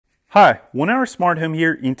Hi, 1 Hour Smart Home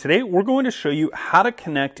here, and today we're going to show you how to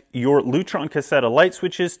connect your Lutron Caseta light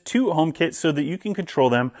switches to HomeKit so that you can control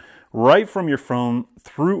them right from your phone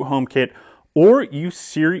through HomeKit or use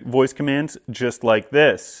Siri voice commands just like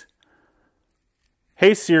this.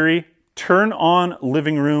 Hey Siri, turn on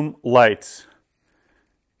living room lights.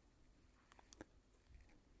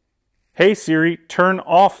 Hey Siri, turn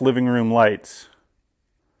off living room lights.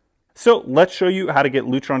 So let's show you how to get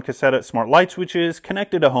Lutron Caseta smart light switches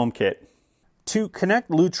connected to HomeKit. To connect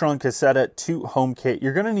Lutron Caseta to HomeKit,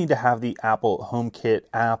 you're going to need to have the Apple HomeKit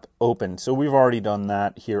app open. So we've already done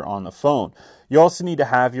that here on the phone. You also need to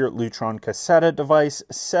have your Lutron Caseta device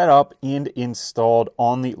set up and installed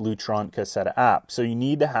on the Lutron Caseta app. So you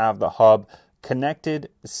need to have the hub connected,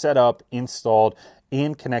 set up, installed,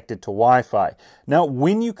 and connected to Wi-Fi. Now,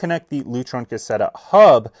 when you connect the Lutron Caseta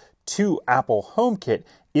Hub to Apple HomeKit,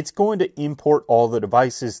 it's going to import all the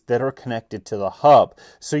devices that are connected to the hub.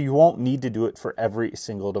 So you won't need to do it for every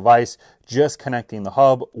single device. Just connecting the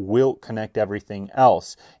hub will connect everything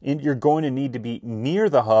else. And you're going to need to be near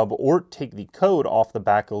the hub or take the code off the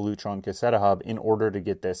back of the Lutron Caseta Hub in order to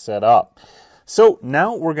get this set up. So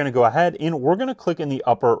now we're going to go ahead and we're going to click in the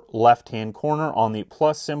upper left-hand corner on the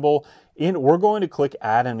plus symbol, and we're going to click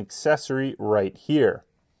Add an Accessory right here.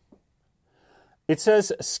 It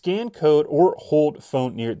says scan code or hold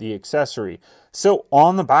phone near the accessory. So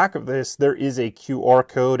on the back of this, there is a QR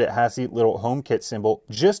code. It has the little HomeKit symbol.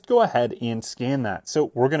 Just go ahead and scan that.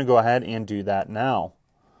 So we're going to go ahead and do that now.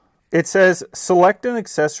 It says select an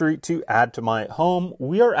accessory to add to my home.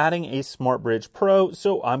 We are adding a Smart Bridge Pro,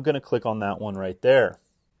 so I'm going to click on that one right there.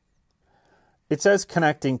 It says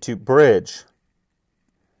connecting to bridge.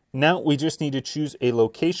 Now we just need to choose a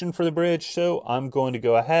location for the bridge, so I'm going to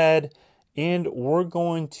go ahead and we're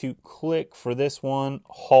going to click for this one,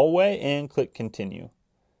 hallway, and click continue.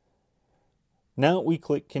 Now we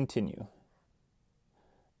click continue.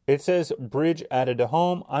 It says bridge added to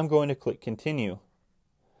home. I'm going to click continue.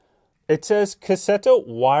 It says Caseta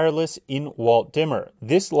wireless in-wall dimmer.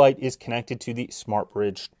 This light is connected to the Smart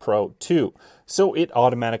Bridge Pro 2. So it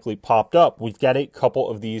automatically popped up. We've got a couple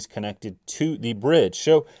of these connected to the bridge.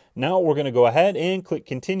 So now we're going to go ahead and click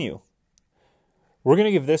continue. We're going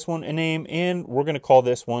to give this one a name, and we're going to call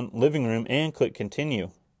this one living room, and click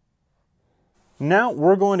continue. Now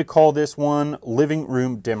we're going to call this one living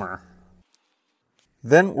room dimmer.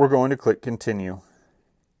 Then we're going to click continue.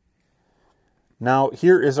 Now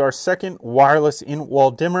here is our second wireless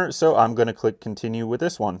in-wall dimmer, so I'm going to click continue with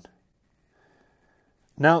this one.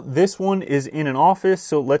 Now this one is in an office,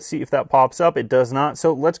 so let's see if that pops up. It does not,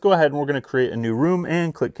 so let's go ahead and we're going to create a new room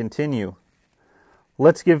and click continue.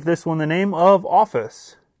 Let's give this one the name of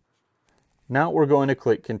office. Now we're going to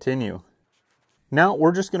click continue. Now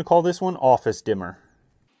we're just going to call this one office dimmer.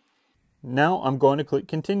 Now I'm going to click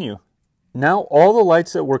continue. Now all the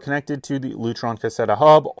lights that were connected to the Lutron Caseta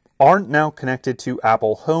Hub are now connected to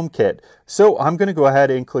Apple HomeKit. So I'm going to go ahead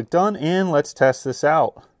and click done, and let's test this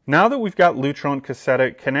out. Now that we've got Lutron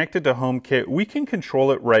Caseta connected to HomeKit, we can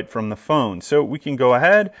control it right from the phone. So we can go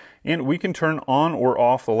ahead and we can turn on or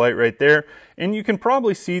off the light right there. And you can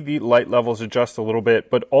probably see the light levels adjust a little bit,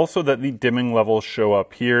 but also that the dimming levels show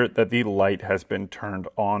up here that the light has been turned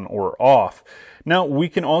on or off. Now we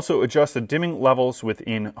can also adjust the dimming levels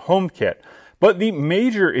within HomeKit. But the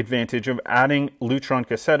major advantage of adding Lutron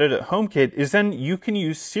Caseta to HomeKit is then you can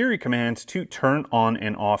use Siri commands to turn on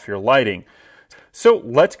and off your lighting. So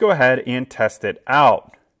let's go ahead and test it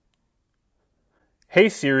out. Hey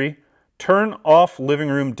Siri, turn off living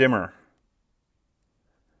room dimmer.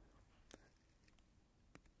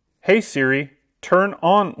 Hey Siri, turn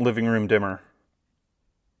on living room dimmer.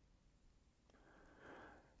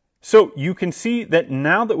 So you can see that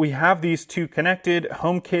now that we have these two connected,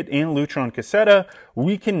 HomeKit and Lutron Caseta,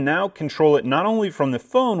 we can now control it not only from the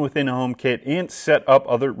phone within HomeKit and set up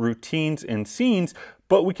other routines and scenes,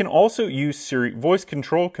 but we can also use Siri voice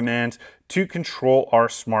control commands to control our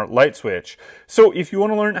smart light switch. So if you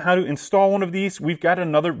want to learn how to install one of these, we've got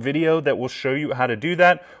another video that will show you how to do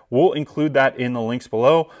that. We'll include that in the links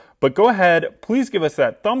below. But go ahead, please give us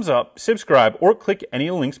that thumbs up, subscribe, or click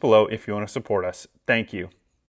any links below if you want to support us. Thank you.